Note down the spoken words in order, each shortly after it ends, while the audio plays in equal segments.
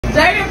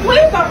Jaden,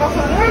 please stop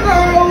outside the window.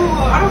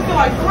 I don't feel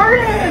like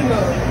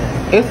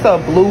flirting. It's a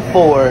blue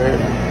Ford.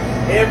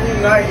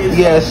 Every night is...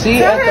 Yeah,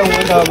 she at the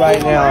window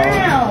right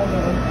now.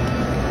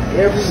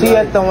 She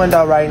at the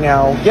window right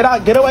now. Get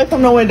out, get away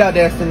from the window,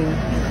 Destiny.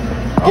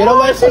 Get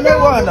away from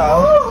the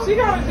window. She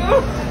got a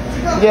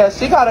gun. Yeah,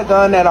 she got a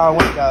gun at our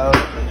window.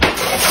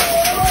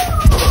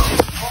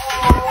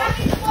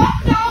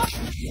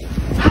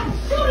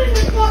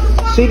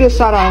 She just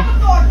shot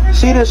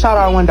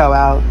our window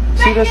out.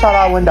 She just shot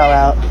our window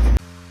out.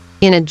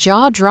 In a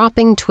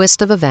jaw-dropping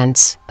twist of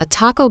events, a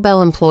Taco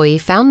Bell employee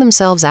found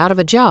themselves out of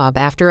a job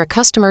after a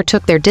customer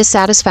took their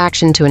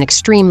dissatisfaction to an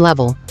extreme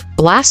level,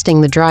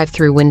 blasting the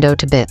drive-thru window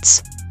to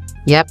bits.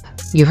 Yep,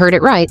 you heard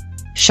it right.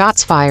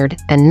 Shots fired,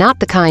 and not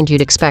the kind you'd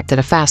expect at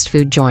a fast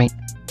food joint.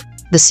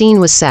 The scene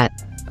was set.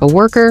 A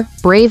worker,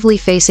 bravely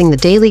facing the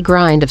daily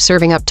grind of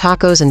serving up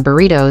tacos and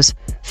burritos,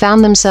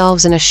 found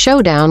themselves in a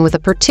showdown with a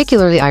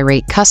particularly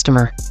irate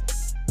customer.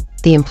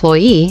 The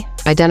employee,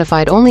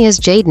 identified only as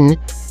Jaden,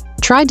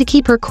 tried to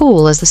keep her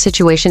cool as the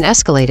situation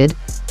escalated,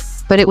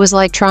 but it was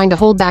like trying to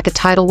hold back a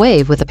tidal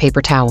wave with a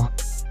paper towel.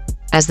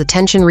 As the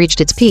tension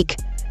reached its peak,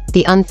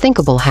 the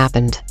unthinkable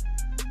happened.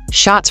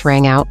 Shots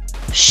rang out,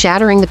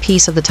 shattering the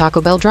peace of the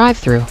Taco Bell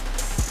drive-thru.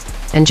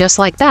 And just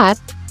like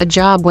that, a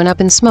job went up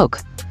in smoke,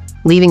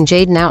 leaving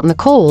Jaden out in the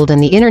cold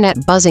and the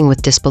internet buzzing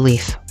with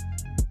disbelief.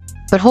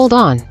 But hold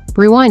on,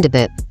 rewind a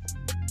bit.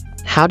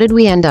 How did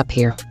we end up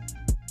here?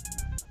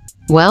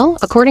 Well,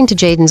 according to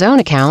Jaden's own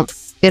account,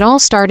 it all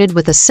started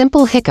with a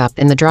simple hiccup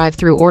in the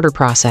drive-thru order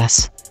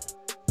process.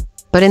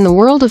 But in the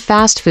world of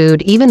fast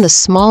food, even the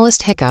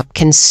smallest hiccup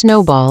can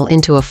snowball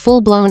into a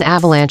full-blown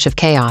avalanche of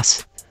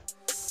chaos.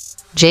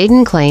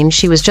 Jaden claimed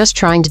she was just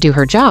trying to do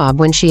her job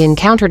when she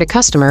encountered a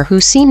customer who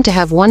seemed to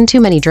have one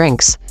too many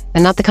drinks,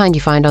 and not the kind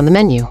you find on the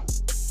menu.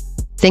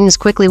 Things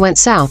quickly went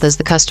south as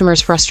the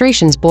customer's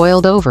frustrations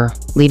boiled over,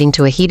 leading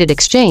to a heated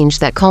exchange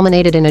that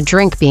culminated in a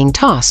drink being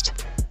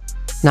tossed.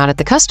 Not at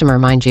the customer,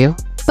 mind you,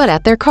 but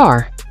at their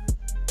car.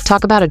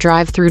 Talk about a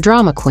drive-thru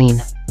drama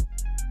queen.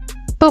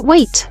 But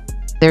wait,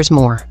 there's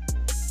more.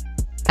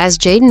 As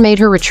Jaden made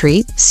her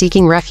retreat,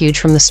 seeking refuge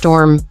from the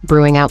storm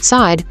brewing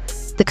outside,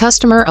 the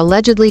customer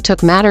allegedly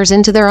took matters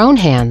into their own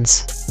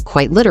hands,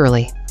 quite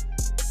literally.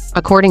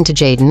 According to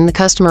Jaden, the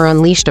customer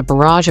unleashed a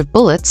barrage of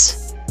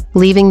bullets,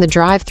 leaving the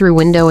drive-thru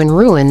window in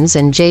ruins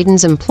and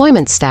Jaden's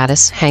employment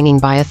status hanging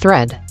by a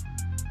thread.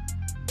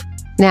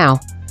 Now,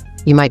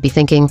 you might be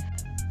thinking,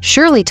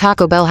 surely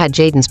Taco Bell had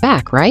Jaden's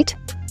back, right?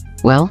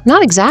 Well,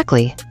 not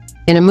exactly.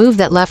 In a move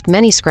that left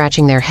many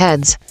scratching their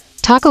heads,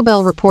 Taco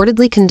Bell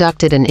reportedly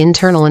conducted an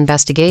internal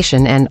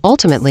investigation and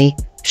ultimately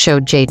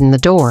showed Jaden the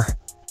door.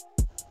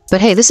 But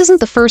hey, this isn't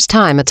the first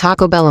time a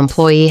Taco Bell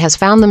employee has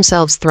found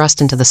themselves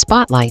thrust into the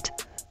spotlight.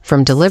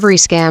 From delivery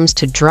scams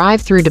to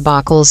drive-thru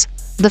debacles,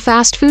 the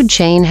fast food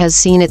chain has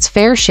seen its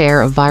fair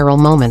share of viral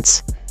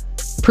moments,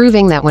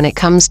 proving that when it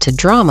comes to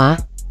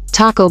drama,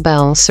 Taco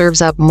Bell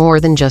serves up more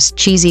than just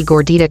cheesy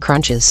gordita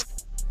crunches.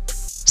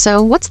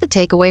 So what's the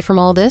takeaway from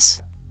all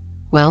this?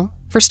 Well,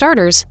 for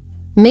starters,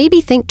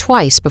 maybe think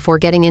twice before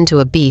getting into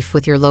a beef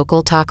with your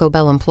local Taco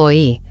Bell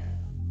employee.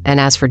 And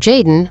as for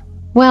Jaden,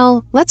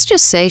 well, let's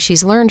just say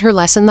she's learned her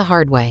lesson the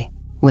hard way,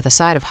 with a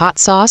side of hot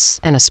sauce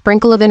and a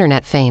sprinkle of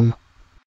internet fame.